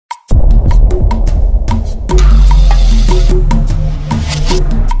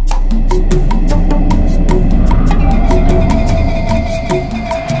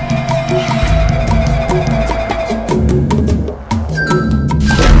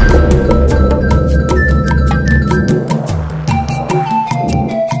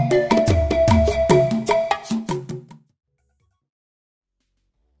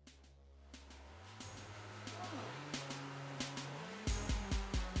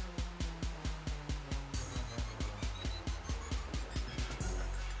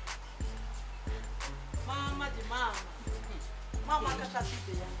Mama di mama. Mama kacha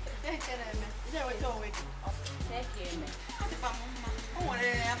site ya. Ekeleme. Ije wete onweke. Ekele. Ati pa mama. O nwere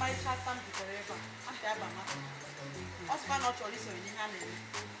amaricha stamp dikere ebe a. Afi abama. Ospa no chori so ni ha na.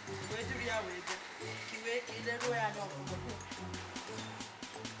 We duru ya we je. Kiwe ile ro ya no fugo.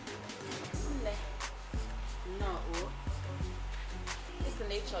 Nne. No, oh. It's the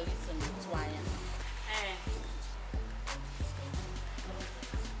nature listen to why.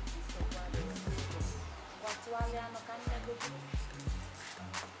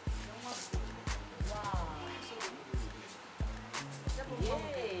 Wow.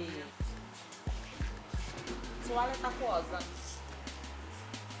 Yay. Toalha tá rosa.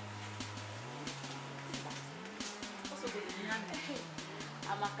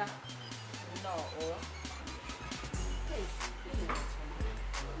 Amaka. No.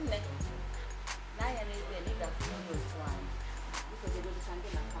 Né? Na ya nem ver nem dar fundo toalha. Isso eu vou deixar aqui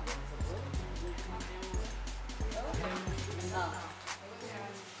na cama, por favor. No.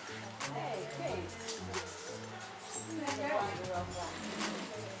 Hey, Kate.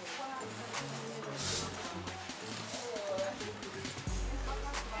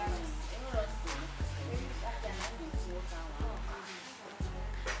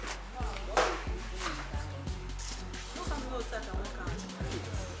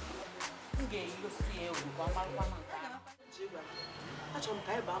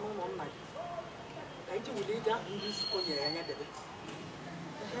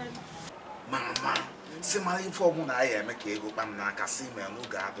 Mama, si mali informu na ya eme ka ego kpam na aka si me no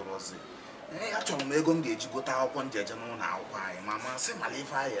ga adorozi. Achọrọ m ego m ga-eji gota akwụkwọ njeje n'ụlọ akwụkwọ anyị. Mama, si mali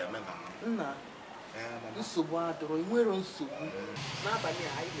ife anyị eme na. Nna. Nsogbu adọrọ, nwere nsogbu. N'abalị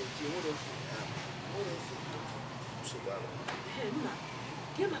a anyị na-eji nwere nsogbu. Nsogbu alụ. Nna,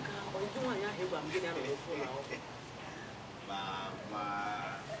 gị maka ọyịgị nwaanyị ahụ ịgwa m gị na n'ofu ụlọ akwụkwọ. Mama,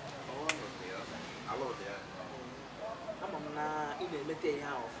 alụ dị ya. Ama m na ị na-emete ihe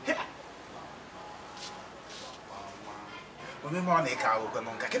ahụ. Omeme ọ na-eke agụgọ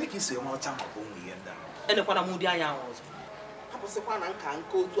nọ nka kedụ ka isi enwe ọcha maka ụmụ ihe ndị ahụ? Enekwana m ụdị anya ahụ ọzọ. Hapụsịkwa na nka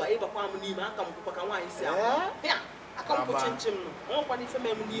nke otu a ịbakwa m n'ime aka m kwụkwa ka nwaanyị si ahụ. Aka m kwụ chinchin nọ. Ọnwekwana ife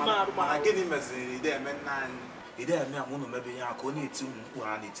mee m n'ime arụ mana gịnị meziri ide eme nna anyị? Ide eme a mụ na mebe ihe ka ọ na-eti ụmụ mkpu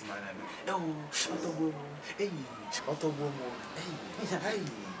ha na-eti ma na-eme. Ọtọgbuo m.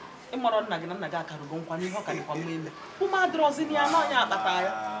 Ịmọrọ nna gị na nna gị akarụgo nkwa n'ihe ọ ka dịkwa mma eme. Ụmụ adịrọzi ya n'ọnya akpata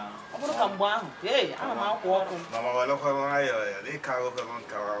ya. Ọ bụrụ ka mgbe ahụ, ana m akwa ọkụ. Mama welekwa nwayọ ya dịka agụgọ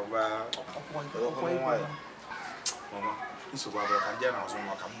nka gwa. Mama, nsogbu abụọ ka ndị a na-azụ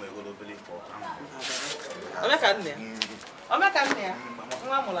nwa ka m ma ego obere ife ọkụ ahụ. Omeka nne ya? Omeka nne ya?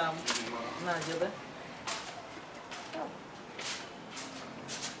 Nwa amụrụ amụ. Na jebe.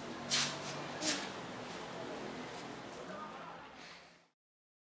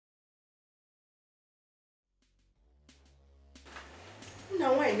 Nna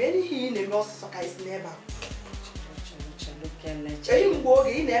nwanyị mee n'ihe ị na-eme ọsụsọ ka isi n'ebe a. Eyi mgbe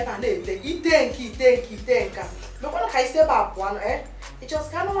oge ị na-ebe a na-ete ite nka. Mekwana ka isi ebe a pụọ nọ, ịchọsị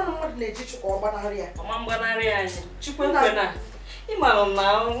ka anụ nwanne mmadụ na-eji chụka ọ gbanarị ya. Ọma mgbanarị anyị. Chukwu ekwe na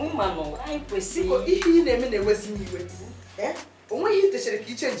ịmanụ anyị kwesịrị. Ihe ị na-eme na-ewezi m iwe. O nweghị itechere ka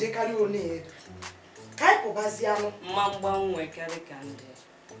iche nje karịa Ini Edo. Ka anyị pụbazie anụ. Mma mgbanwe karị ka ndị.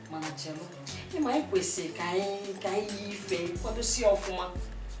 Mana chelu. Ịma anyị kwesịrị ka anyị yi ife kwadosie ọfụma.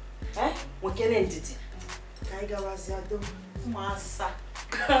 Nwekere ndidi. Ka anyị gawazie do ụmụasa.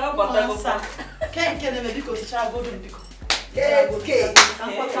 Ụmụasa. Ke nke na-eme biko hichaa godo biko.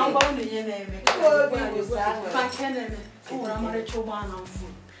 Ka ngwa unu ihe na-eme. Ka nke na-eme. Ụmụrụ amarịcha ụgbọala mfu.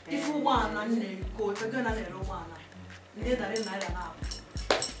 Ife ụgbọala nne ko ego na na-ere ụgbọala. Ndị narị naira na-abụ.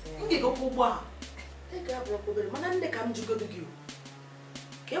 M ga-egokwa ụgbọala. Ị ga-abụ obere mana nne ka m jigodo gị.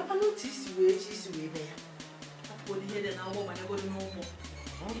 Ka ekwana otu isi wee ji isi wee mee ya. Akwụkwọ ihe dị na ụgbọ banyegodo n'ụgbọ.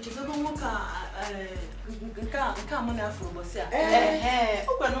 Ichezogo nwoke nke a mụ na-afọ ụbọchị a. O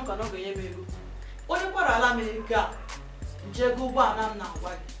kwere ụka na ọ ga-enye m ego. Onye kwara ala m ego a nje ego ụgbọala m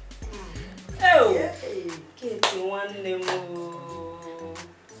na-agwa gị. Keti nwanne m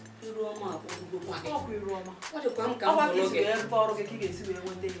iru ọma akpọgokwa gị. Ọ bụ iru ọma. Ọ dịkwa m ka Ọ m gwa bụrụ gị gị. ebe ọrụ gị ka ị ga-esi wee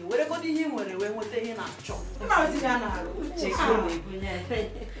nweta ihe. Were godo ihe ị nwere wee nweta ihe na-achọ. Mma ozi ya na-arụ. Uche ka ọ na-ebunye.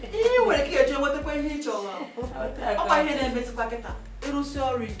 Ihe ị nwere ka ị ga-eji nwetakwa ihe ị chọrọ. Ọkwa ihe na-emetụkwa kịta. Ịrụsi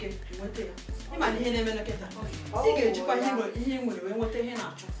ọrụ ike nweta ya. Ịma na ihe na-eme na kịta. Ị ga-ejikwa ihe ị nwere wee nweta ihe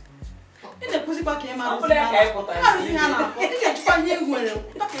na-achọ. Ị na-ekwuzikwa ka ị mara ozi ha na-akpọ. Ị ga-ejikwa ihe ị nwere.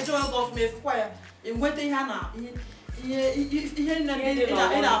 Maka eji onye ọfụma efukwa ya. Ị nweta ihe ihe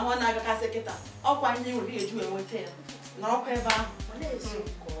ị na-ahụ na-agakasị kịta. Ọkwa ihe ị nwere ga-eji wee nweta ya. Nọrọkwa ebe ahụ.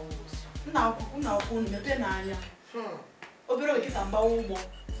 Nna ukwu unu mepee n'anya. Obere oge kịta mgbawa ụgbọ.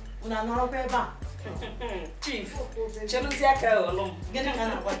 Unu anọrọkwa ebe a. Chief, cheluzi aka olom. Gịnị ka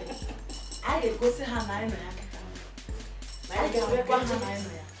na-agwa gị? Anyị ga-egosi ha na anyị nọ ya kịta. Anyị ga-enwekwa ha na anyị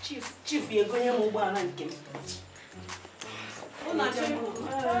nọ ya. Chief egonye m ụgbọala nke m. Ụnụ achọ ịbụ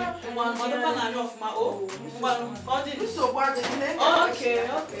mmadụkwa na-anya ọfụma o mgbanụ ka ọ dị nsogbu adịghị na oke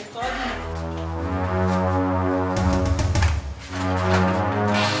ka ọ dị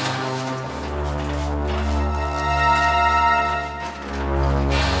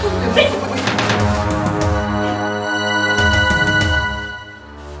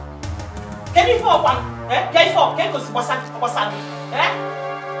Kedu ife ọkwa? Ke ife ọkwa? Ke gosi gbasara?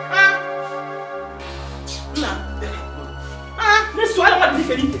 Nna. Nesu ala mmadụ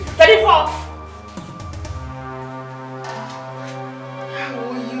dịka ike. Kedu ife ọkwa?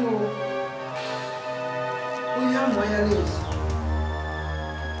 Onye amụ ya na-ezu.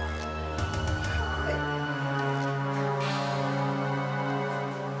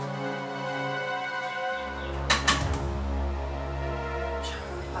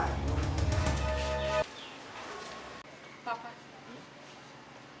 Papa,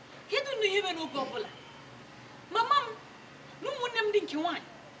 kedu ihe mere n'oge ọbụla? Mama m na ụmụnne m dị nke nwaanyị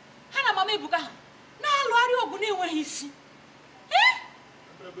ha na mama Ebuka ha na-alụgharị ọgụ na-enweghị isi.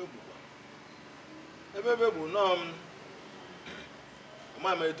 Ebe bụ nọọ m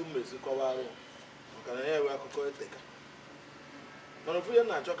amaghị m etu m esi kọwa arụ maka na ya ewe akụkọ eteka mana ofu ihe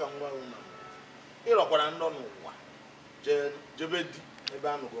na-achọ ka m gwa na ịrọkwara ndọ n'ụwa jebe di ebe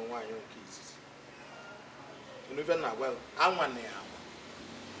a nụgo nwaanyị nke izizi ife na-agwa anwa na ya anwa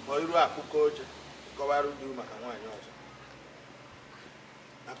ma iru akụkọ oche kọwarụ dị maka nwaanyị ọzọ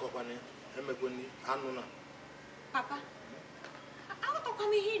akọkwana emekweni anụ na Papa,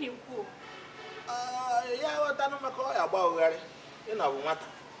 aghọtakwana ihe ị na-ekwu. ya aghọtanụ maka ọ ya gba ụgharị ị na bụ nwata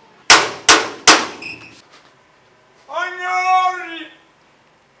onye ori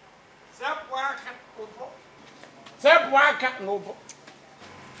sepụ aka n'ụbọ sepụ aka n'ụbọ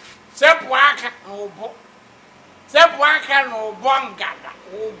sepụ aka n'ụbọ sepụ aka n'ụbọ ngada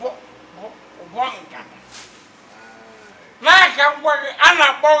ụbọ ngada n'aka ngwa gị a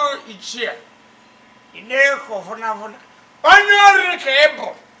na-akpọ gị ichie ị na-ekọ fụnafụna onye ori ka ị bụ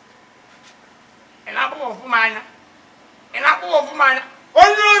ị na-akpọ ọfụma anya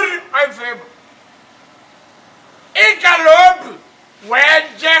onye ori ife bụ ịgala obi wee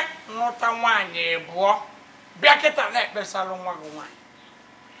jee nụta nwaanyị abụọ bịa kịta na-ekpesalụ nwa gị nwaanyị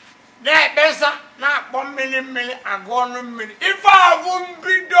na-ekpesa na-akpọ mmiri agụ ọnụ mmiri ife avụ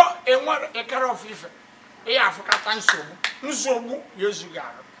mbido enwere ịkara ofufe ihe afụkata nsogbu ya ezughị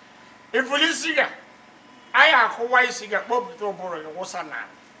arụ ifuli isi ga anyị akụwa isi ga kpọpụta ụbụrụ gị wụsa na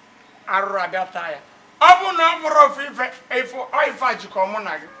arụrụ abịa taa ya ọ bụ na ọ bụrụ ofufe ife a jikọ mụ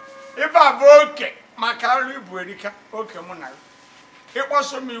na gị ife a bụ oke maka arụ ibu erika oke mụ na gị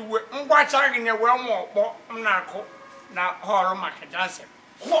ịkpọso m iwe ngwacha gị nye wee nwa ọkpọ m na-akụ na họlụ maka jansen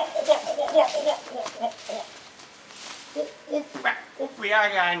ụpụ ya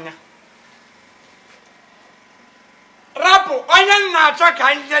gị anya rapụ onye m na-achọ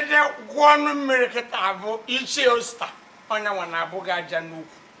ka njede gwụọ ọnụ mmiri kịta abụ ichie osta onye nwa na-abụghị aja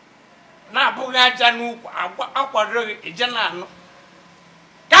n'ukwu akwado gị ije na anụ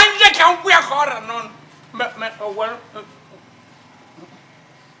ka nje ka nkwụ ya ka ọ ra n'ọnụ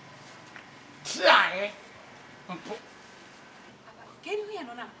tiaghị mpụ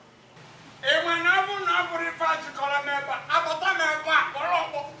enwe na ọ bụ na ọ bụrụ ife achịkọrọ m ebe a apụta m ebe a kpọrọ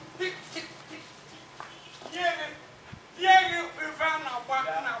ọkpọ tie gị ife a na-agba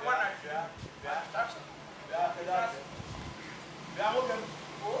na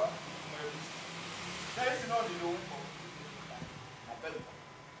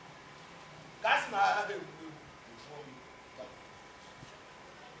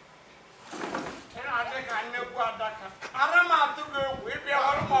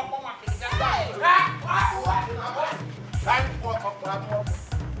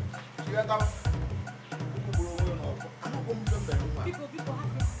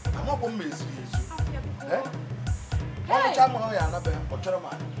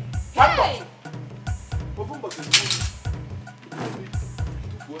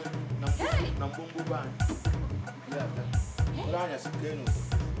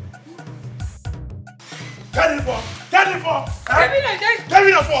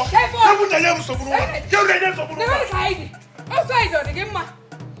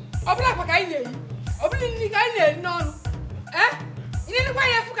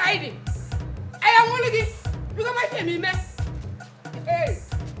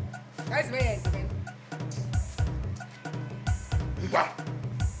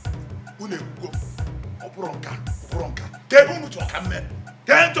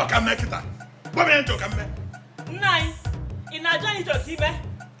Baba ento kamme. Nai. Ina jani to kibe.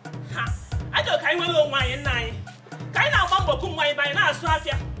 Ha. Ajo kai welo nwanyi nai. Kai na agba mbọ kum nwanyi bai na asu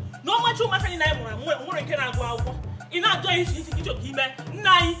afia. No machu maka ni nai mura nwere nke na agụ akwụkwọ. Ina ajo isi to kibe.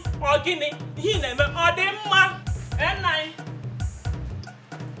 Nai ogini hi na eme odi mma. Nai.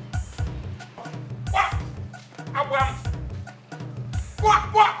 Wa. Abwam. Wa.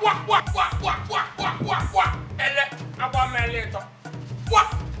 Ele abwam ele to. Wa.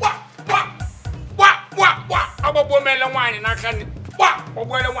 Ababo mele wine na kani. Wa,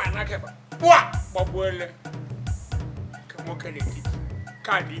 obwele wine na keba. Wa, bobwele. Kamo kele titi.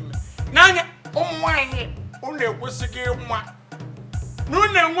 Kadi me. Nanya, wine une kwesige mwa.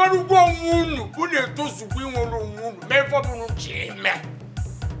 Nune nwaru gwo nwunu, une tozugwi nwuru nwunu. Mefo bunu chime.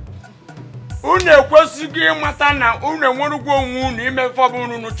 Une kwesige mata na une nwaru gwo nwunu imefo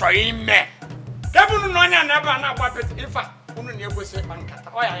bunu nu cho ime. Kebunu nonya na ba na agba pete ifa. Unu ni ekwesige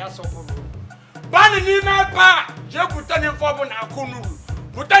pankata. Oya ya so bulu. Bani ni mepa je butani fobu na akonuru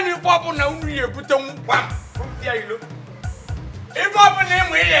butani fobu na unu ye butan kwam fia ilo ifobu ni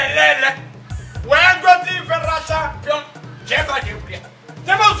mu ile lele we go di ferracha pion je ba de bia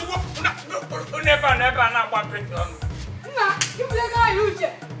te ba sugo na gba peton na kimle ga Uche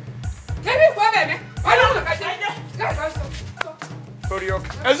kebi kwa bebe wala unu ka je ga so Oriok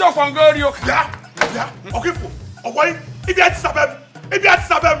ezo kwa ngoriok ya okipo okwai ibi ati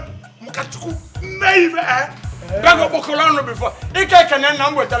sabem mukatuku neive Bago bokolano before. Ike kene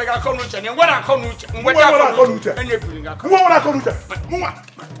na mbo telega konu uche. Ngwara konu uche. Ngwara konu uche. Enye bilinga konu. Ngwara konu uche. Mwa.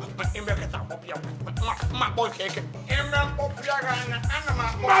 Imbe keta popia. Ma boy keke. Imbe popia gana ana ma.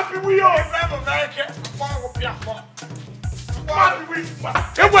 Ma biwiyo. Imbe bo keke. Kwa popia ko. Ma biwi.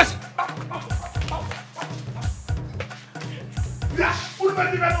 Ebwes. Ya,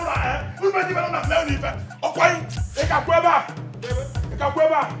 ulmeti benona Ulmeti benona leo ni fe. Okwai. Ekakweba.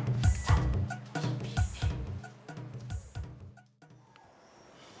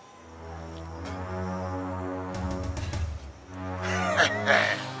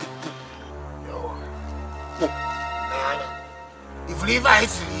 If I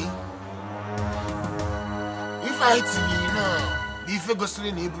see no, if you go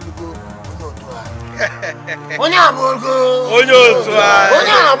sleep, you will go. Onya bulgo.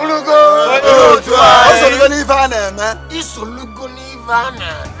 Osolugo ni vana na. Isolugo ni vana.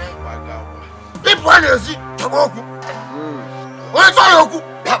 People are see taboku. What are you?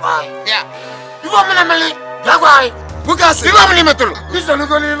 Yeah. You want me to mali? Jagwai. Bukasi. You want me to metolo?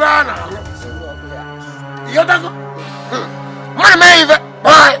 Isolugo ni vana. Yodago. Mana meive.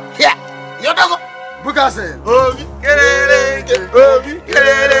 Bye. Yeah. Yodago. Bukasi. Obi kererenge. Obi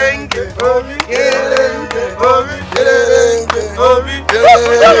kererenge. Obi kererenge. Obi kererenge. Obi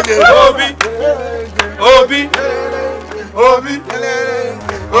kererenge. Obi. Obi kererenge. Obi kererenge.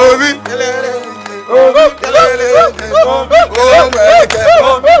 Obi kererenge. Obi kererenge. Obi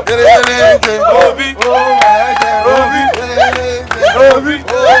kererenge. Obi kererenge. Obi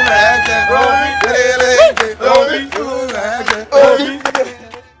kererenge. Obi kererenge. Obi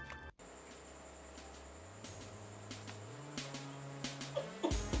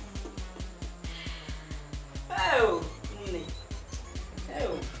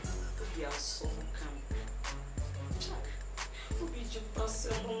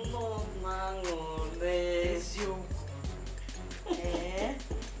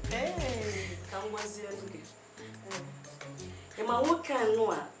Nweke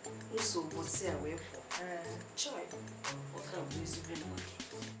anụ a nsogbu si a wee pụọ. Chai, ọka bụ ezigbo mmadụ.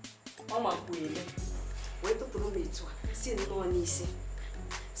 Ọ makwa ele wee tụtụrụ m etu a si nnọọ n'isi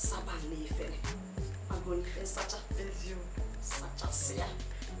saba n'efere magoro ife sacha sachasị ya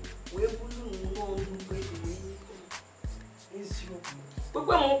wee bulu nnọọ nnukwu ego wee nye eziokwu.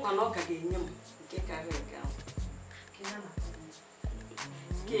 Kwekwe m nkwa na ọ ka ga-enye m nke karịrị nke ahụ.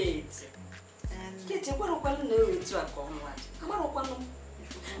 Keti gwarụkwanụ na ewetu a ka ọ nwa dị. Amarụkwanụ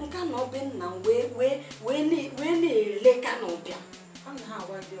nka na ọbe nna wee na-ele ka na ọbịa. A na ha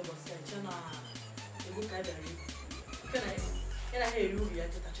agwa gị ụbọchị eche na egwu ka bịara ibu. Ị na ha eri uru ya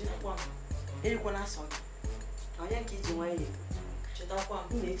cheta chetakwa m. Erikwana asọ gị. Onye ka iji nwanyị Chetakwa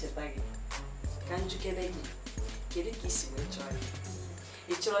m. m na-echeta gị ka njikere gị kedu ka isi wee chọọ ya.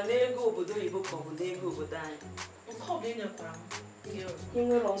 Ị chọrọ n'ego obodo oyibo ka ọ bụ n'ego obodo anyị? Nke ọ bụ ị nyekwara m. Ị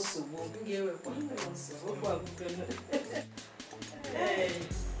nwere nsogbu. M ga-ewekwa. Ị nwere nsogbu. Okwu agụgụ.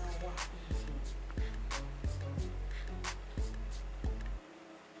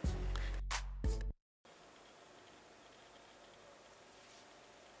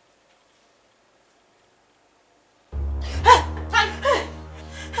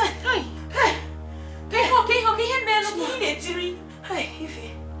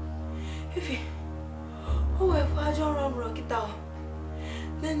 Ife.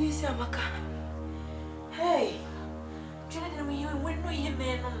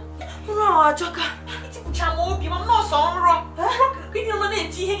 Ajoka. Iti kuchama obi, mam no so nro. Kini no na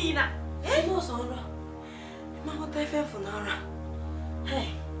eti he ni na. No so nro. Ma ho ta fe funara. Hey,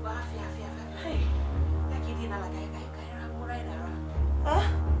 Ba afia. Hey. Ya kidi na la kai ra mo ra dara.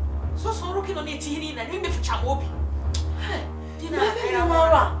 So nro kini no na eti he ni na, ni me fuchama obi. Hey. Dina kai ra mo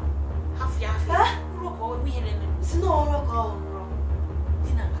ra. Afia. Nro ko wi he ne. Si no nro ko.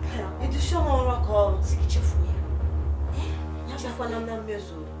 Dina la kai ra. Itu sho no nro ko. Si kichefu ya. Ya chafwa na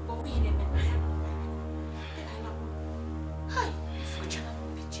mbezo. Bo wi ne ne. Hai, fuchama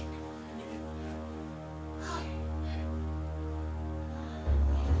obi chene. Hai.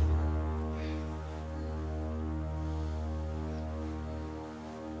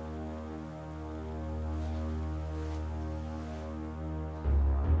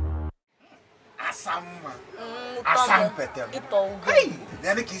 Asam petem. Hey,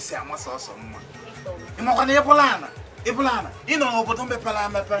 nene ki isi ama so mma. Imoko na Ibulana. Ino obodo mepela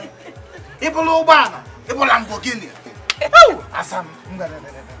mepe. Ibulu ugbana, Ibula Lamborghini. Asam ngana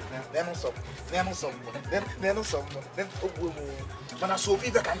nenu so. Ogwo mu. Mana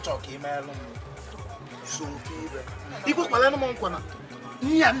Sophie be kan talk email. Sophie be. Igbo kwala no mon kwana.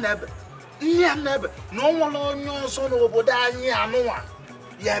 Nya nebe. No nwolo onyo so no obodo anyi anu a.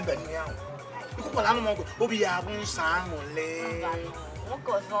 Ya be nya. Igbo kwala no mon ko obi ya bun san ole.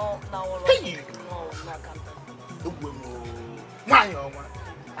 Nko so na wolo. No na kanta. Ugbo mu. Nwanyi onwa.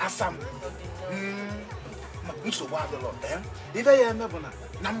 Asam. Nsogbu adịlọ ibe ya eme bụ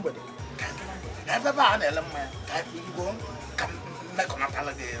na mgbede ka ebe ba a na-ele mmanya ka igo ka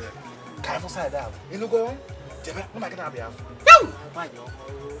mmekọnatala gị ere ka afọ saịdị ahụ inugo jebe mụ na gị na-abịa afọ nwaanyị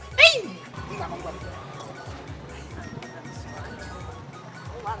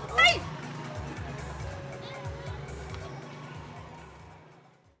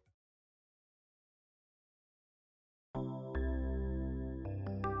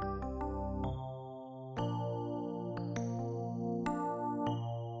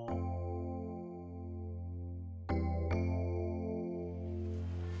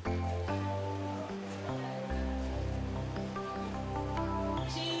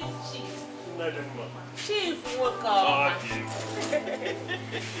Chief Woka.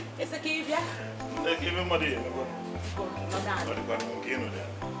 Essa aqui via? Daqui vem Maria, não vou. Não dá. Pode guardar um pouquinho, né?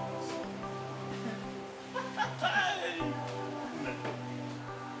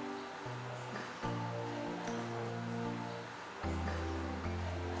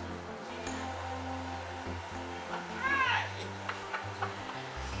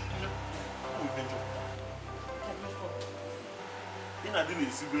 Ina di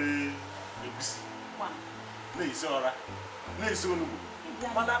n'esi be egusi. Na-esi ọra. Na-esi onugbu.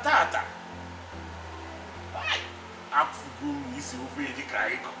 Mana tata. Afugo m isi ofe eji ka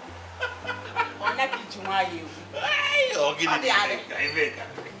ịkọ. Ọnya ka iji nwayọ ewu. Ọ gịnị ka ebe ka.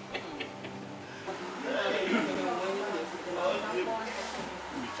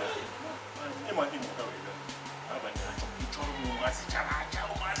 Ịma gị mụta wee abalị achọrọ m ụmụazị chara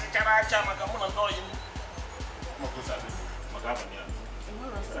acha maka mụ na ndị ọyị m. Makosabe maka abalị a.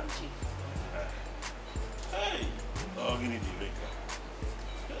 Hey, oh, gini di mereka.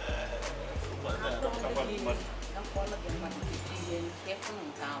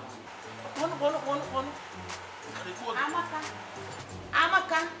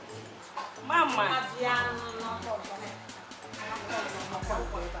 Amaka. Mama.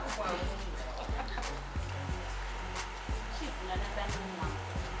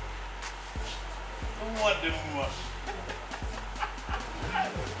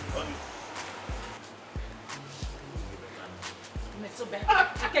 Metso be.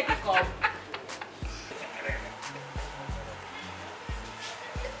 Ike ki ko.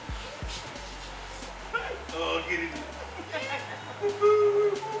 Oh, gini.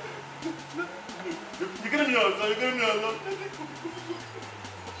 You're gonna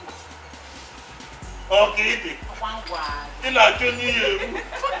Okay, ila choni ye.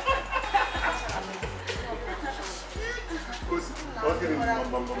 Okay,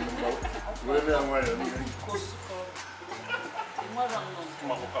 wewe amaya.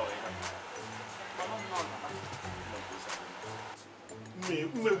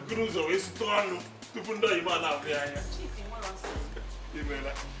 Me cruzo estranho. Tu funda ima na via.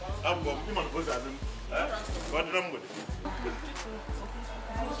 Imela. Ambo, ima koza azim. What number?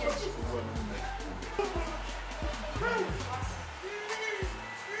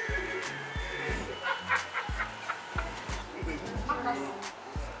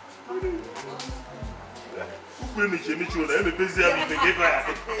 Ukwe ni chona, eme pezi ya miteke ya.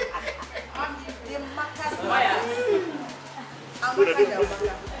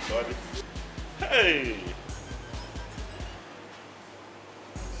 Hey.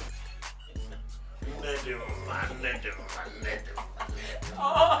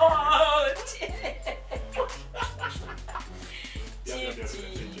 Oh, Chief.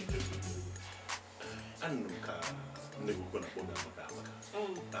 Anuka, nego kona boga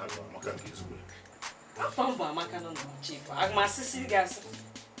maka kizwe. Afam ba maka no Chief. Agma sisi gas.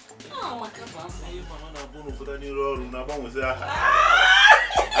 Ah, maka ba afam. Ayi mama na bonu boda ni roru na ba wose aha.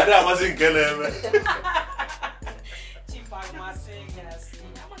 Ada amasi nkele eme. Chief agma sisi gas.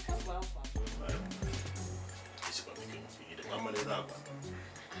 Maka ba afam. Isi ba bigi mo ide mama le na ba.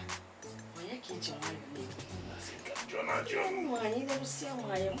 Oya ki jona ni. Asika jona. Mani de busia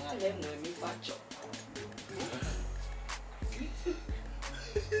maya male no mi facho.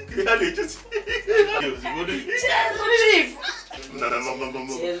 Allez, je suis. Chief. Non.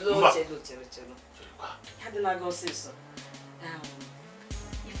 Cello. Had na go say so.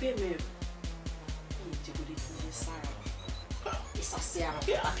 If you me, you go dey sara. Isa siara.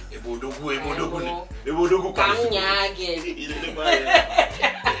 Ebodogu. Kanyage. Ile ba.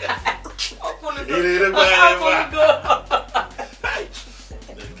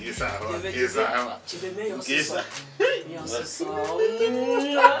 Kisa.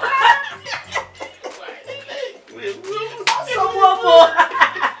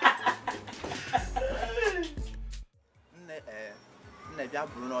 Nne bịa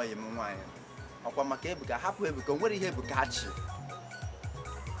bụrụ na ọyị m nwaanyị ọkwa maka ebuka hapụ ebuka nwere ihe ebuka chi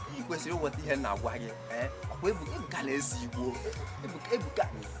ị kwesịrị ịghọta ihe na-agwa gị ọkwa ebuka na-esi igbo ebuka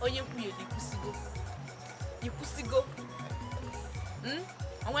onye kwuye ikwusigo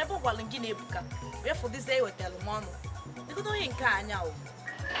onwe ebe gwalụ gị na-ebuka wee fụdịzie iwetalụ m ọnụ dịgodo onye nke anya o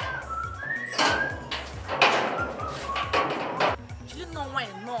jiri nnọọ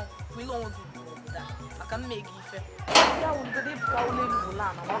nwanyị nnọọ kwile onwe gị obodo a maka mme gị ife ya wụgodo ebuka ụlọ elu ụlọ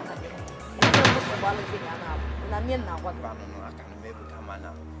a na ọka gị na mie na-agwa gị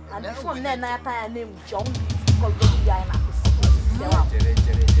and before nne na ya taa ya na-enwuchi ọnwụ kọlụgo gị ya na-akwụsị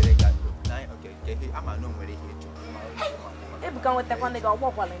chere ama na o nwere ihe ịchọ ebuka nwetakwa ndị gị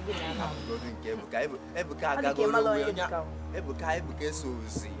ọgbọkwala ndị na ya ebuka eso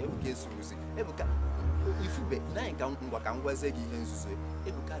ozi ebuka ifube naanị ka ngwa ka ngwazie gị ihe nzuzo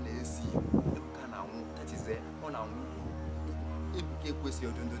ebuka na-esi ebuka na-anwụ tachize ọ na-anwụ ebuka ekwesịghị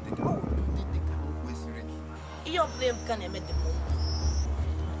ọdụndụ dịka kwesịrị gị ihe ọbụla ebuka na-eme dị mma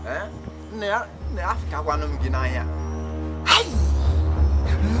nne ya afụkakwanụ m gị n'anya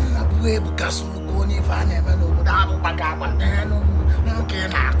abụ ebuka sụlụkọ onye ife a na-eme n'obodo ahụ gbaga agba nwoke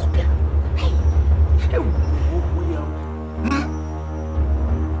na-akụpịa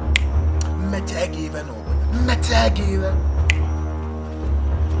mmetịa gị iwe n'obodo mmetịa gị iwe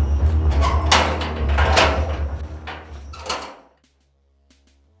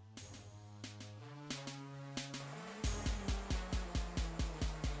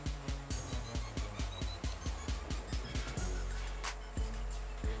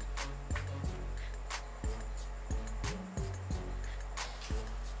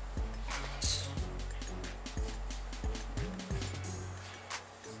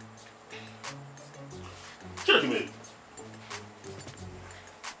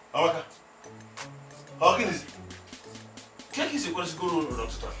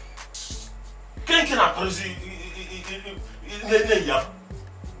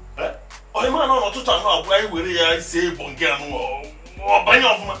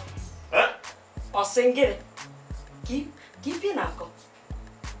Osengere kipi na-akọ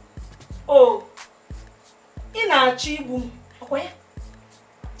o ị na-achọ igbu m ọkwa ya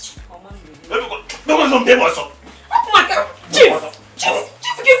maka chief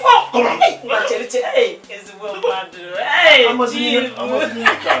gị fọ chere ezigbo mmadụ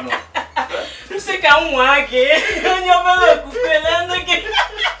msị ka m nwa gị onye obere okupe lenụ gị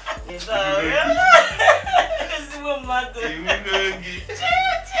ezigbo mmadụ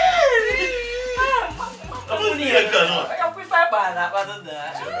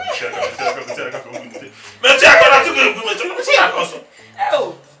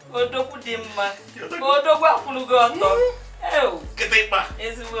odogwu dị mma odogwu akwụlugo ọtọ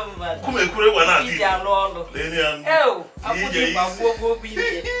ezigbo mmadụ iji alụ ọlụ afọ dị mkpa gwogwo bụ ime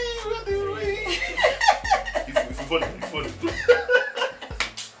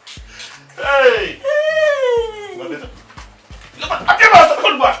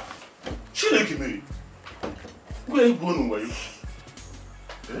Where you going away?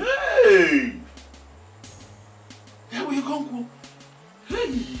 Hey! Where you going?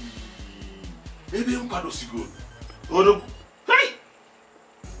 Hey! Maybe I'm part of the good. Oh no! Hey!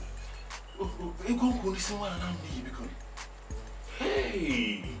 You going to listen to what I'm doing because.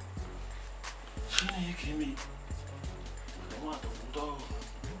 Hey! China, you came in. I want to go.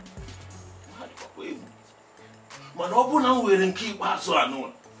 What do you mana ọ bụ na m were nke ikpeazụ anụ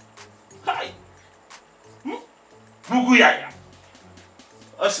hai bugu ya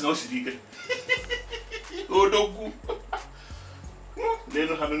ọ sị na o siri ike odogwu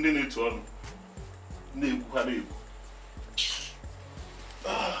n'elu ha ndị na-etu ọnụ na-ekwu ha na-ekwu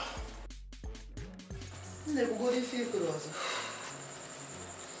na-ekwugoro ife ikoro ọzọ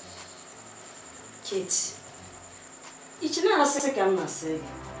Kate, ichi na-asị ka m na-asị gị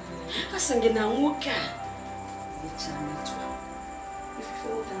asị gị na nwoke a mechara metụ ifufe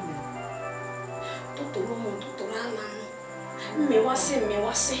ụda mere tụtụrụ m tụtụrụ ala m mmewasị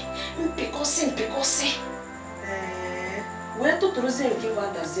mpịkọsị wee tụtụrụzie nke bụ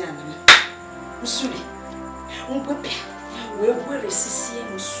adazi ana m nsuri mgbepịa wee gweresisie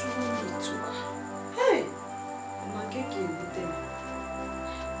m suru n'etu a maka ka ebute m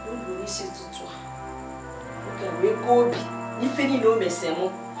n'ụlọ n'isi ụtụtụ a oge wee koo obi n'ife niile o mesi m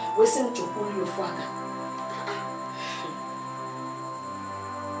wee sị m chọkwuo ofu aka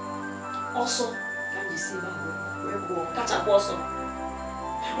ọsọ ka m jisi ebe ahụ wee kwụọ kachapụ ọsọ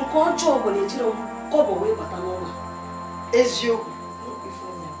nke ọjọọ bụ na ejiri m kọbọ wee bata n'ụlọ eziokwu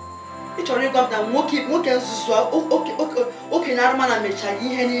ị chọrọ ịgwa m na nwoke nzuzu okenye arụmana mechaghị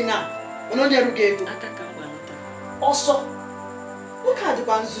ihe niile a onye onye erughị ego aka ka m gbalata ọsọ nwoke a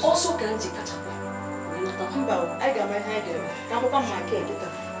dịkwa nzuzu ọsọ ka m ji kachapụ wee nata mba anyị ga-ama ihe anyị ga-eme ka akwụkwọ mma nke nkịta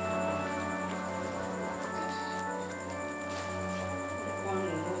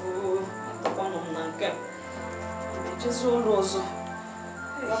akwanụ m na nke ejezi ụlọ ọzọ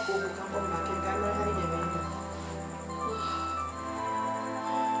rapụ okwu ka mkpọ mma nke ka anyị mara ihe anyị ga-eme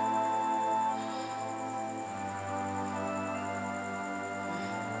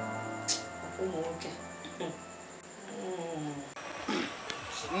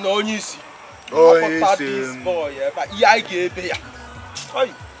nna onye isi ọpụta dis boy ebe ihe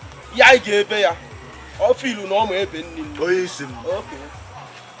anyị ga-ebe ya ọfilu na ọmụ ebe nne onye isi m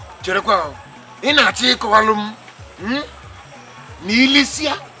cherekwa ị na-achọ ịkọwalụ m na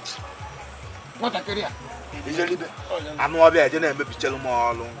ilisia nwatakịrị a anụ ọbịa eje na-emebichelu m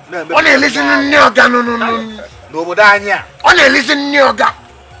ọlụ ọ na-elezi nne ọga n'obodo anyị a ọ na-elezi nne ọga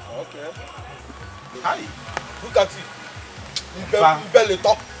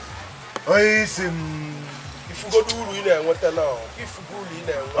mbelịtọ onye isi m ifugodo uru ị na-enweta na ifugo uru ị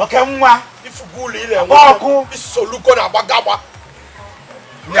na-enweta oke nwa ifugo uru ị na-enweta ọkụ isoluko na agbagagba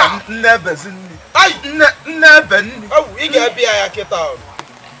nne ebezi nri nne ebe nri ị ga-ebe ya kịta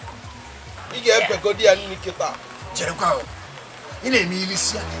ị ga-ebegodi ya nri kịta cherekwa ị na-eme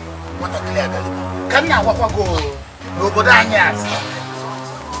ilisi ya nwatakịrị agali ka m na-agwakwago n'obodo anyị asị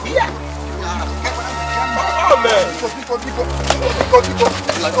ya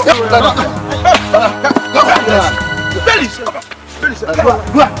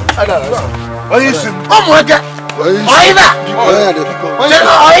ụmụnwoke ọyịba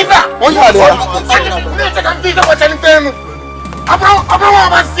na-echeka ndị ike gbachalite elu ọbụrụ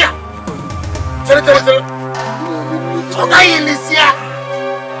ọbasị a chere ọ gaghị ilisi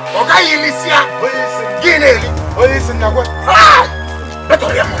ya gị na-eri onye isi nnakwe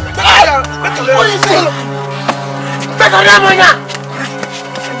betọrịa m onye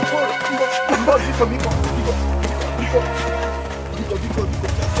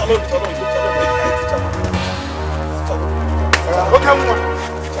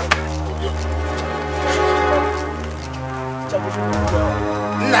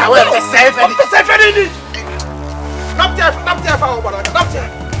nna wee tesefedi naptia fa ọgbara naptia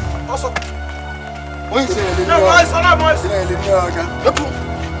ọsọ onye isi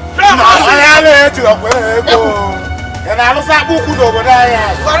ị na-alụsa akpụ ụkwụ n'obodo anyị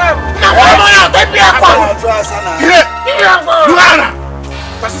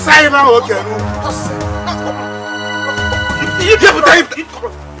kwasịsa anyị ahụ oke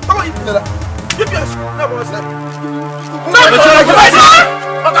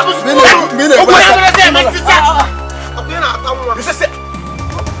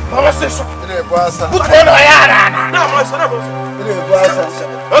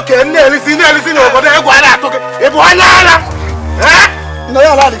oke nne elisi n'obodo egwu a na-atụ gị ị bụ onye ara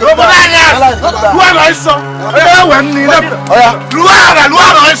obodo anyị lụọ na nsọ ewe nne lụọ ara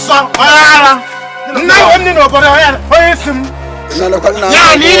nsọ onye ara nne we nne n'obodo onye isi m ya na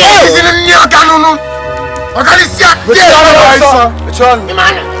ị na-eziri nne ọga n'ụnụ ọgalisia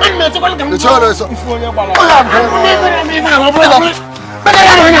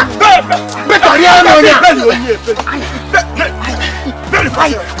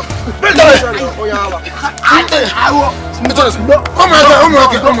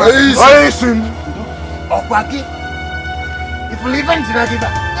ọkwa gị if you live in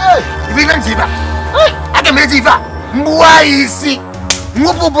Ziba aga m eji ife a mgbuwa isi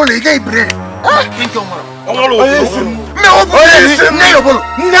nwụpụ bụlụ ike ibere nke onwere isi nne ya obolo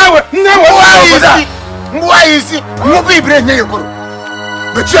mgbuwa isi nwụpụ ibere nye ya obolo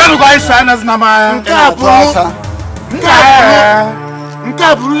nke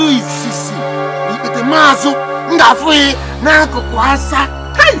a bụrụ isisi ikpete maazụ m ga-afụ n'akụkụ asa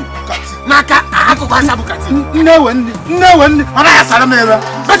n'aka akụkụ asa bụ kati nnewe ndị ọ naghị asara m ebe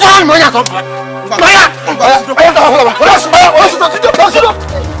betara m onye atọ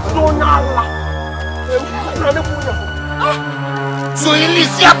so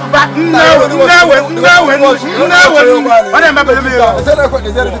ilisi apụba nnewe ọ na-emebere m ebe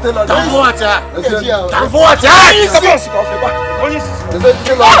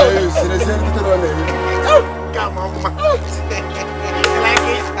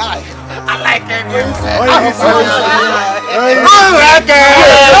I like it.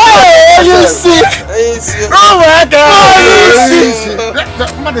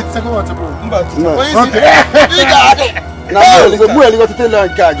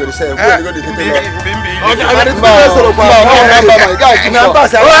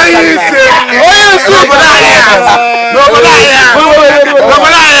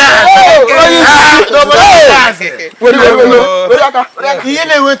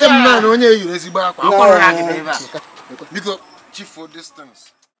 Distance.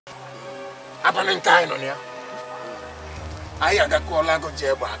 Valentine on ya. I had a call I got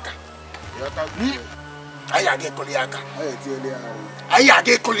Jebaka. I had a Koliaka. I had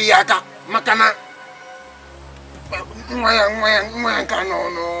a Koliaka. Makana. Mwankano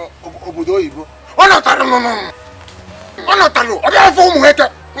Obudo Igbo. Onotaro. Onotaro. Oda form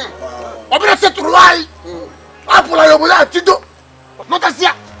weka. Obira setruai. Apula yobuda tido.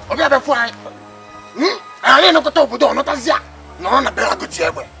 Notasia. Obia before. I don't know what Notasia. No, na bela go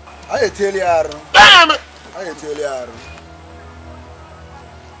tiegbe. I tell you, I tell you.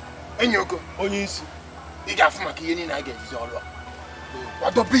 Enyoko, onyisi. Iga fuma ki yeni na get is all.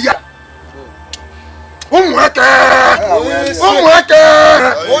 What do be ya? Nweke!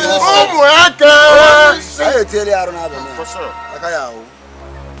 I tell you, na be. For sure. Akaya o.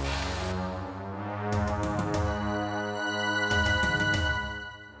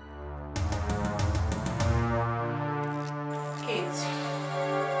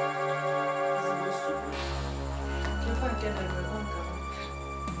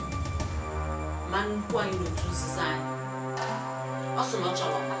 Man who I know to design. Also not your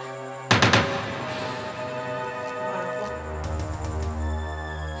mama.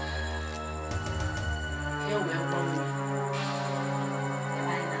 Here we are going.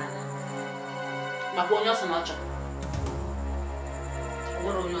 My boy knows not your.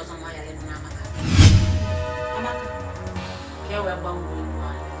 What on yours on my island, Namaka? Here we are going.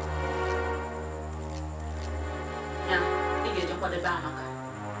 Yeah, you get your body back.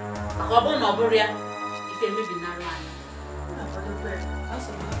 Ako no buria ife me bi na ran. Na for the prayer.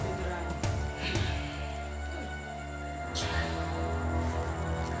 Aso na fi bi ran.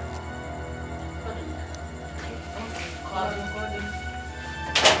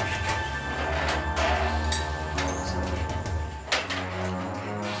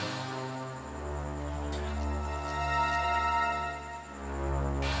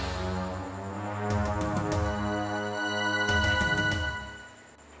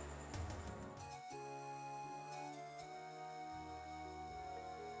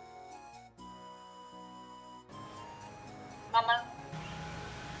 Mama.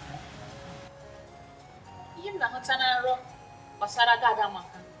 Yim na hotana ro basara gada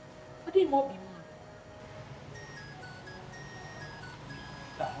maka. Odi mo bi mo.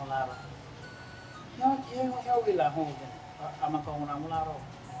 Ta holara. No, yo wila ho. Amaka una mularo.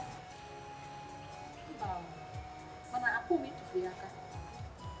 Mana aku mi tu fiaka.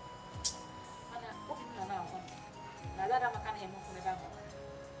 Mana obi na na ho. Na dada maka na mo ko ne ba mo.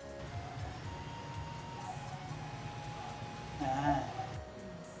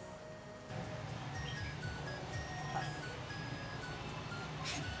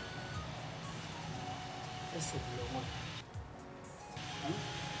 Esse vilão.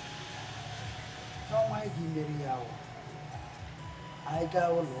 Não vai guimerial. Ai ga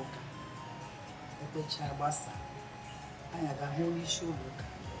o louca. É pecha basta. Ai ga holy show louca.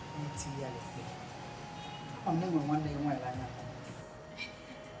 Eti ya le. Amne mo one day one la na.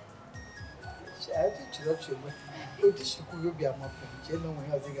 I think you love your mother. Oh, this could be a muffin. You know when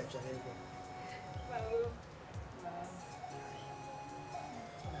I think I try to go.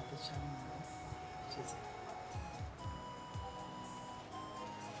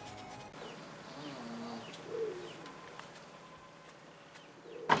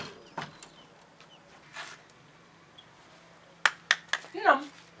 Nam.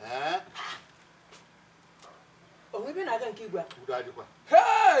 Onwe be na-aga nke igwe.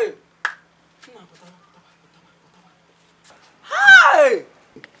 Hey! Hey!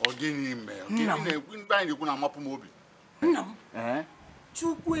 Ogini me. Ogini na-ekwu ndị anyị na-ekwu na amapụ m obi. Nna m.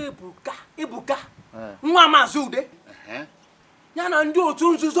 Chukwu ebuka. Nwa Maazị Ude. Ya na ndị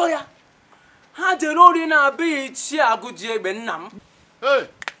otu nzuzo ya. Ha jere ori na be ichi agụji egbe nna m. Hey!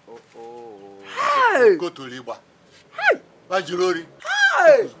 Kotoli gba. Ba jiri ori.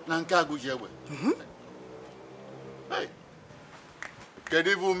 Na nke agụji egbe. Hey!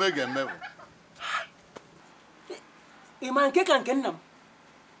 Kedu ife ume ga-eme bụ? Ịma nke ka nke nna m.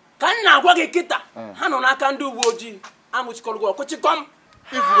 Ka nna agwa gị kịta ha nọ n'aka ndị uwe ojii amụchikọrọ gị ọkụchịkọm.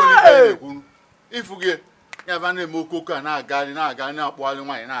 Ifugo n'ife na-ekwu. Ifugo ya va na-eme okoko a na-agagharị na-akpọgharị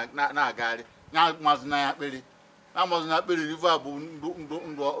nwaanyị na-agagharị ya mazị na ya kpere. Na mazị na kpere ife a bụ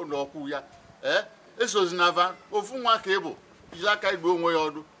ndụ ọkụ ya. Esozi na va ofu nwa ka ịbụ iji aka igbe onwe ya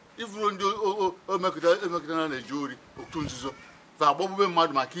ọdụ. Ifuru ndị omekọta na-eji ori otu nzuzo. Va agbọgbube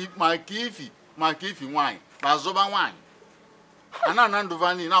mmadụ maka ifi nwaanyị ma zọba nwaanyị. Na ndụ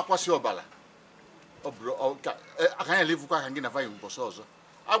va niile na-akwasị ọbara. Aka ya elefukwa ka gị na va yi mbọsị ọzọ.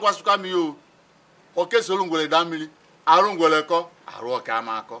 Agwasịkwa m ihe oke soro ngwere daa mmiri arụ ngwere kọ arụ ọka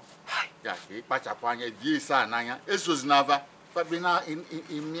ama akọ ya ka ịkpachapụ anya die ise a n'anya esozi n'ava fabi na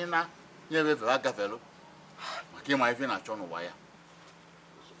imi na nyewefere agafelu maka ịma ife na-achọ n'ụwa ya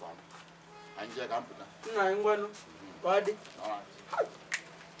anyị jee ka m pụta Nna anyị ngwanụ ka ọ dị.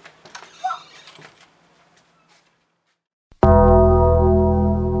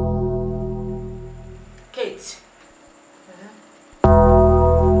 Kate.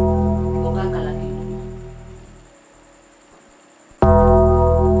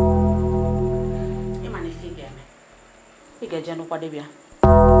 Ga-eje n'ụkwado bịa.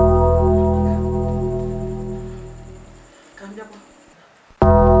 Ka m bịakwa.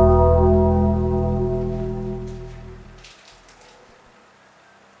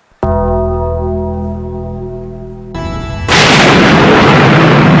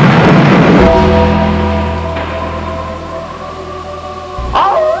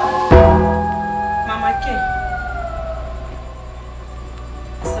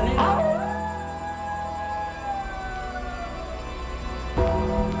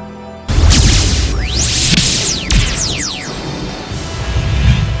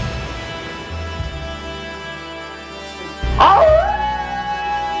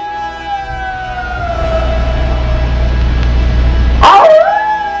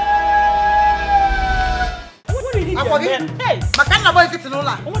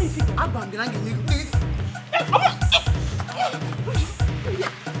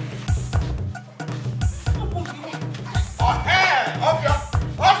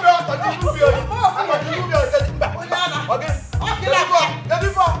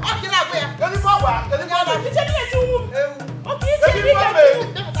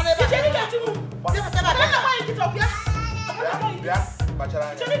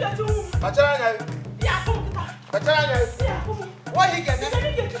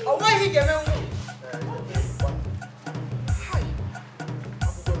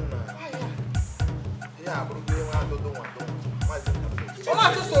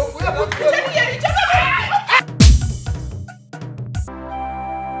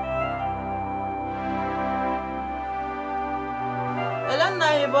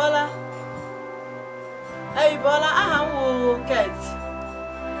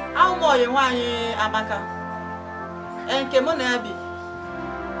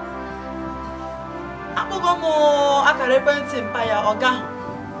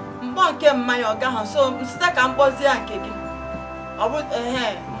 So site ka mkpozi a nke gị ọ bụ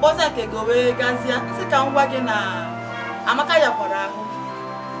mkpozi nke gị wee gazie nsị ka ngwa gị na Amaka yakwara ahụ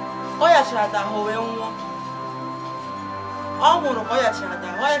ọ yachara ada ahụ wee nwụọ ọ nwụrụ ka ọ yachara ada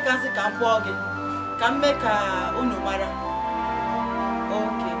ọ ya ka nsị ka mkpọ gị ka m mee ka unu mara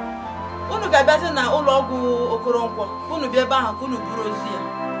oke unu ga-abịazi na ụlọ ọgwụ Okoronkwo unu bịa ebe ahụ ka unu buru ozu ya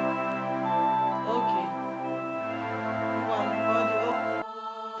oke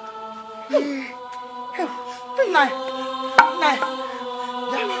Này, này,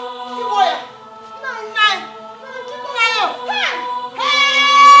 cái boy à? Này, này ơi,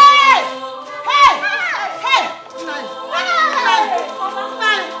 hey, hey, hey, hey, này, này,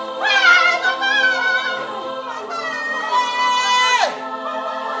 này,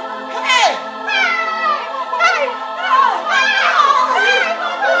 hey, hey,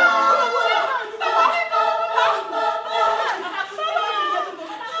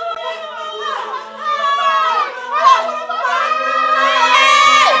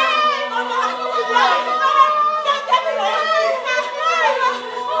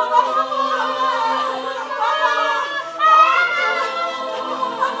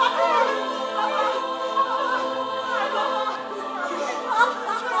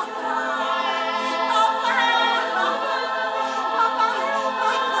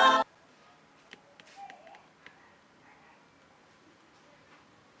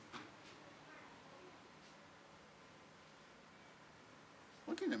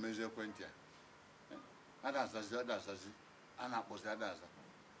 Nke na-emezi ekwentị a. Adazazi a na-akpọzi adaza.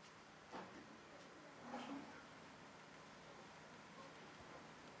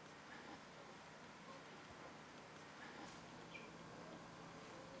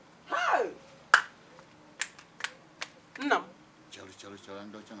 Nna m. Chere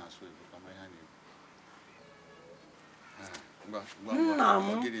ndị ọcha na-asụ Igbo kama ihe Nna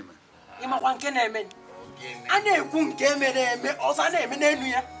m. Ịmakwa nke na-eme. A na-ekwu nke mere eme, ọzọ na-eme n'elu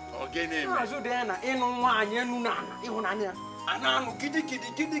ya. Maazị Ude na ịnụ nwaanyị enu na ana ịhụnanya ya. A na-anụ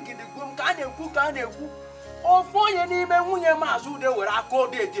gidigidi gwom ka a na-ekwu. Ofu onye n'ime nwunye Maazị Ude were aka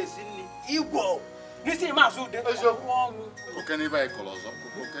odo eji esi nri. Igbo. N'isi Maazị Ude ọrụ ọnwụ. Oke n'ebe anyị kọrọ ọzọ.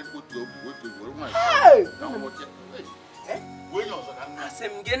 Otu ogboro nwaanyị. Asị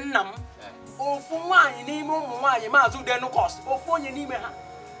m gị nna m, ofu nwaanyị n'ime ụmụ nwaanyị Maazị Ude nụkọs, ofu onye n'ime ha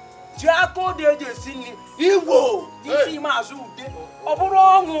ji aka odo eji esi nri Igbo n'isi Maazị Ude ọ bụrụ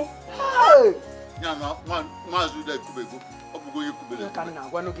ọnwụ. Ya na Maazị Ude ekubego, ọ bụgo onye kubere. Ka m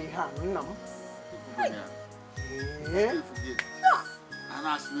na-agwanụ gị ihe a nna m. A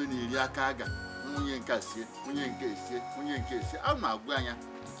na-asị na na-eri aka aga nwunye nke sie, nwunye nke esie, nwunye nke esie. A na-agwa anya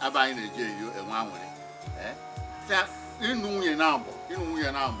aba anyị na-eji enwe anwere. Ịnụ nwunye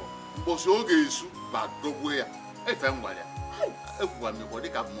na-abọ mgbosi oge esu ba dogbuo ya efe m gwara ya ekwuwa m igbo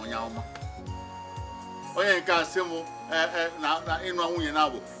dịka bụ onye ọma onye nke asị m na ịnụ nwunye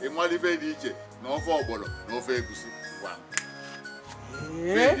na-abụ ịmara ife dị iche na ofe ọgbọrọ na ofe egusi gwa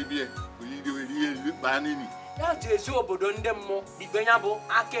ihe baa n'ili ya ji ezi obodo ndị mmụọ ibe ya bụ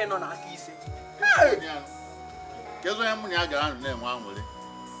aka ịnọ na aka ise kedu onye mụ na ya gara nụ na-enwe anwere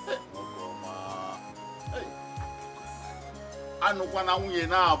anụkwana nwunye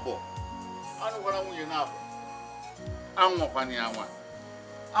na-abọ anwụkwana ya nwa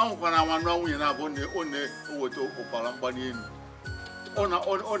nwa nwunye na-abọ ọ na-eweta ụkpara mgbali elu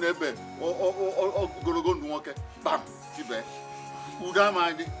ọ na-ebe ogologo ndụ nwoke bam tibe udo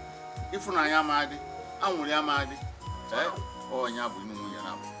amadị ịfụnanya amadị anwụrụ amadị ọnya bụ inu nwunye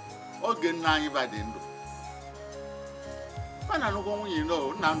na-abọ oge nna anyị ba dị ndụ a na-anụkwa nwunye nọ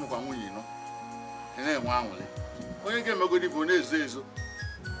nna anụkwa nwunye nọ na-enwe anwụrị onye ga-emegodi bụ na-ezo ezo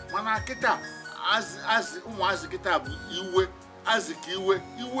mana kịta ụmụazị kịta bụ iwe azị ka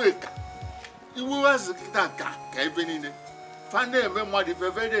iwe azị kịta ka ebe niile fa na-eme mmadụ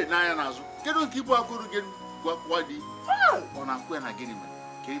ifevede n'anya n'azụ kedu nke ibu akụrụ gị gwakwa dị ọ na-akwe na gịnị mere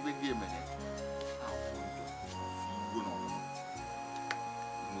ka ebe ndị emere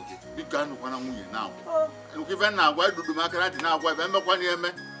biko anụkwana nwunye na-agwa nke ife na-agwa edudu maka na dị na-agwa ebe emekwana eme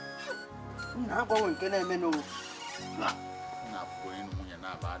na-agbanwe nke na-eme n'owu na-afụ ịnụ nwunye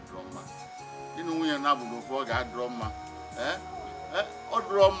na-aba adịrọ mma ịnụ nwunye na-abụ n'ofu ọ ga-adịrọ mma ọ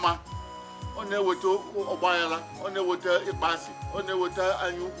dịrọ mma ọ na-eweta ọgbaghara ọ na-eweta ịkpasị ọ na-eweta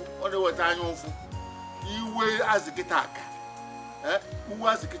anya ukwu ọ na-eweta anya ụfụ iwe azịkịta aka uwe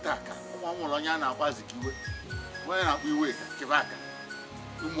azịkịta aka ụmụ nwụrụ onye a na-akpọ azịka iwe onye na-akpọ iwe ka kebe aka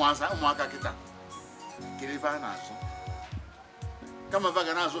ụmụaka kịta kere ife a na-azụ kama ebe a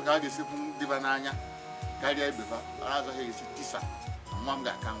ga na-azụ ka a ga-esikwu dịba n'anya karịa ibefa a azụghị esi tisa nwa m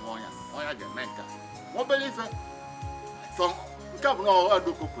ga-aka nwa ọnya ga-eme nka nwa obere ife nke a bụ na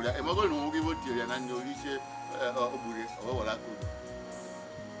ọdụkọ kwuru ya emego na nwoke ibe tinyere ya na nne oriche ogbure owewara aka uru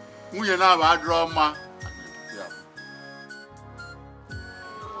nwunye na-aba adịrọ mma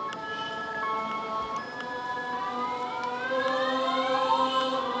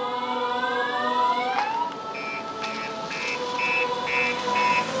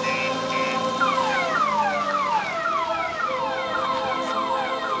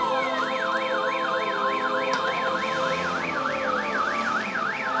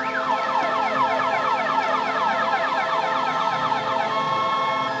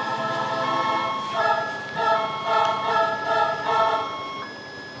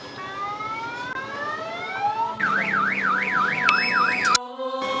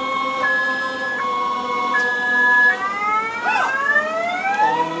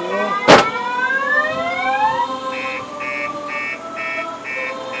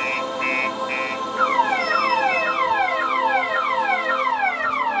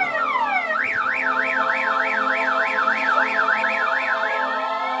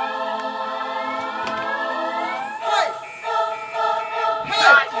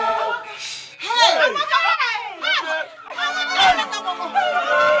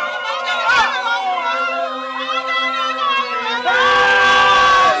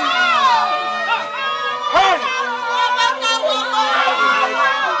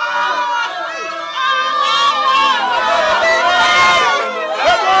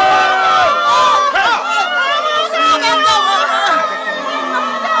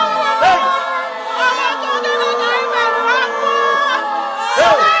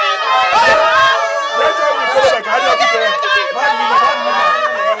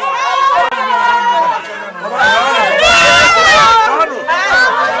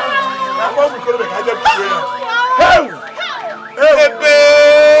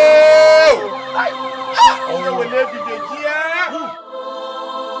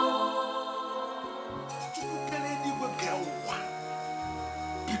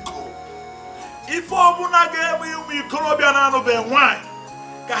ife ọbụla ga-eme ụmụ ikorobịa na-anụbeghị nwaanyị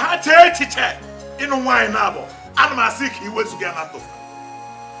ka ha chee echiche ịnụ nwaanyị na-abụ ana m asị ka iwezuga ya na ndụ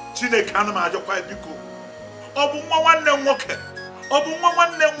Chineke ana m ajọkwa biko ọ bụ nwa nwanne m nwoke ọ bụ nwa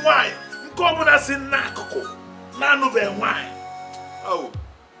nwanne m nwaanyị nke ọbụla si n'akụkụ na-anụbeghị nwaanyị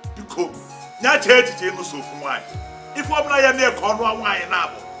biko nya chee echiche ịnụso ofu nwaanyị ife ọbụla ya na-eke ọnụ nwaanyị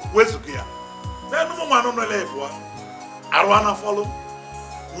na-abụ wezuga ya n'enu ụmụ nwanụ nọ na-ebu arụ ana fọlụ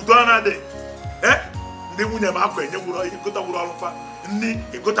udo na-adị ndị nwunye m akwa enye egotawuru ọlụfa nni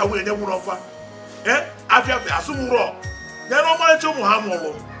egotawuru enye nwụrụ ọfa afịa fe asụmụrọ nyere ọmarịcha ụmụ ha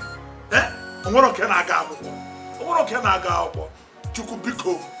mụrụ onwere oke na-aga akwụkwọ Chukwu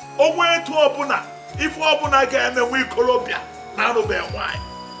biko onwe etu ọbụla ife ọbụla ga-eme nwa ikorobịa na-arụbeghị nwaanyị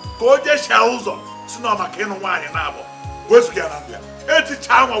ka o jechia ụzọ si na maka ịnụ nwaanyị na-abụ wezuga ya na ndụ ya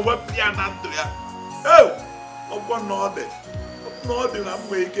etichaa nwa wepụ ya na ndụ ya ọgwọ na ọ dị na m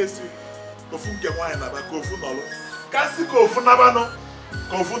nwee ike si ofu nke nwaanyị naba ka ofu nọlụ kasị ka ofu nabanụ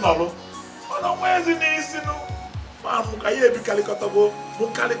ka ofu nọlụ mana nwa ezi n'isi nụ ma mụ ka ya ebikarịkọtago mụ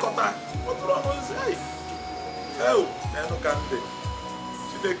karịkọta ụtụrụ ọnụ ezi na-enụ ka ndị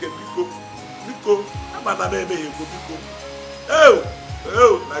Chineke biko amana m emeghị egwu biko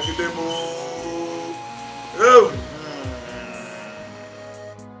nagide m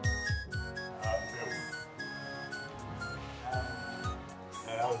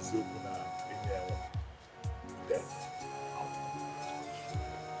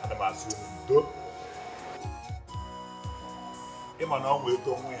ịma na ọ wee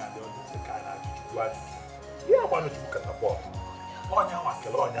too onwe ya dị ọdịdị ka a na-ajụjụ ajụjụ ihe agbanụ Chukwu katapọtụ ọnya nwa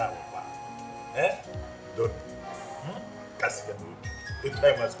kele ọnya ahụkwa kasị ya n'obi etu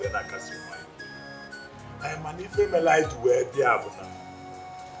anyị mazụrụ ya na-akasị ụmụ anyị mana ife mela anyị ji wee bịa bụ na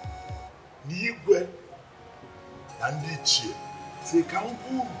n'igwe na ndị ichie si ka m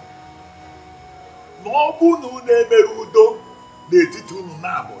kwuru na ọ bụ na unu emere udo n'etiti unu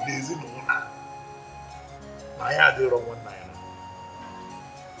na-abụ na ezinụlọ na ya adịrọ nwanna ya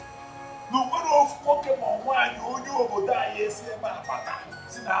na onwere ofu nwoke ma nwaanyị onye obodo anyị esi ebe a bata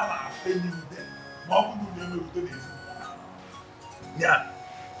si na a na-afenye ude ma ọ bụ na unu emere udo n'ezinụlọ ya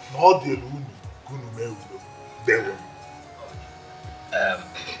na ọ dịrị unu ka unu mee udo dewo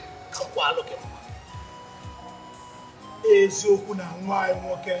eziokwu na nwaanyị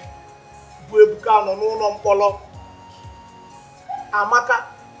nwoke bụ Ebuka nọ n'ụlọ mkpọrọ Amaka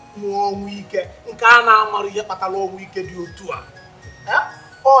nwụọ ọnwụ ike nke a na-amarụ ihe kpatara ọnwụ ike dị otu a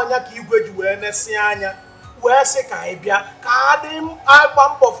ọnya ka igwe ji wee nesị anya wee sị ka anyị bịa ka a dị agba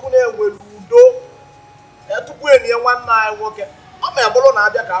mbọ fụ na-enwere udo tupu enye nwanne anyị nwoke ọ ma bụrụ na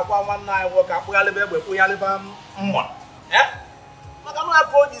abịa ka akwa nwanne anyị nwoke akpụghalịba egbe kpụghalịba mma maka na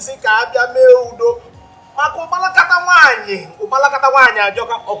aka o ji sị ka abịa mee udo maka ụkpalakata nwaanyị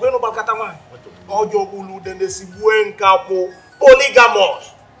ajọka ọkwa ịnụ ụkpalakata nwaanyị ọjọọ gburu ude na-esi gbue nka kwụ polygamous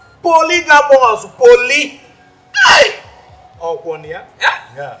ọkwọ ya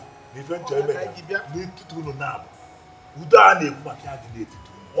n'ife nchọ eme n'etiti unu na-abụ udo a na-ekwu maka ya dị n'etiti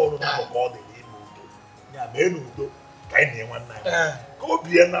unu ọrụ na-abụ ka ọ dị n'ime udo ya mee n'udo ka anyị na-enwe nna ya ka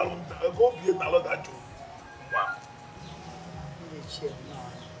obie nalụ dajụ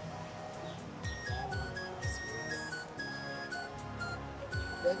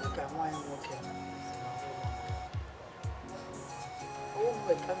ka nwaanyị nwoke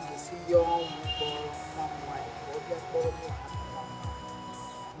onwe ka m ga-esi ya ọnwụ kpọrọ nwa nwaanyị ka ọ bịa kpọrọ m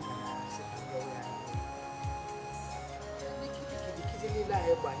kidikidi niile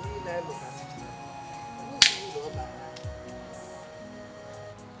anyị gba niile anyị lụta n'ụzọ ụlọ ọ bara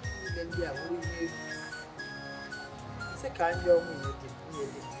niile ndị a bụrụ ihe egwu sị ka ndị ọnwụ nwunye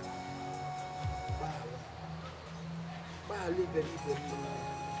dị gbaghara iberibe mmiri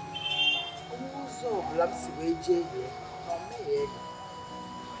onye ụzọ ọbụla m si wee jee ihe na ọmeghị ego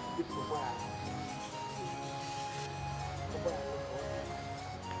bipụ gbaghara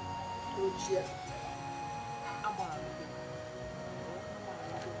ochie agbaghara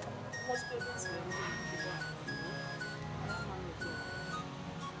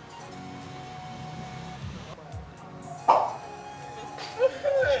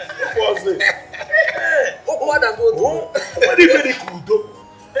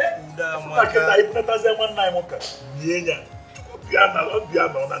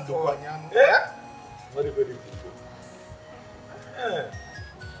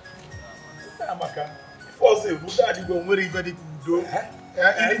nwere ibe dị udo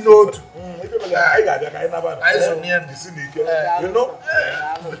ịdị n'otu anyị ga-abịa ka anyị nabata anyị so n'ike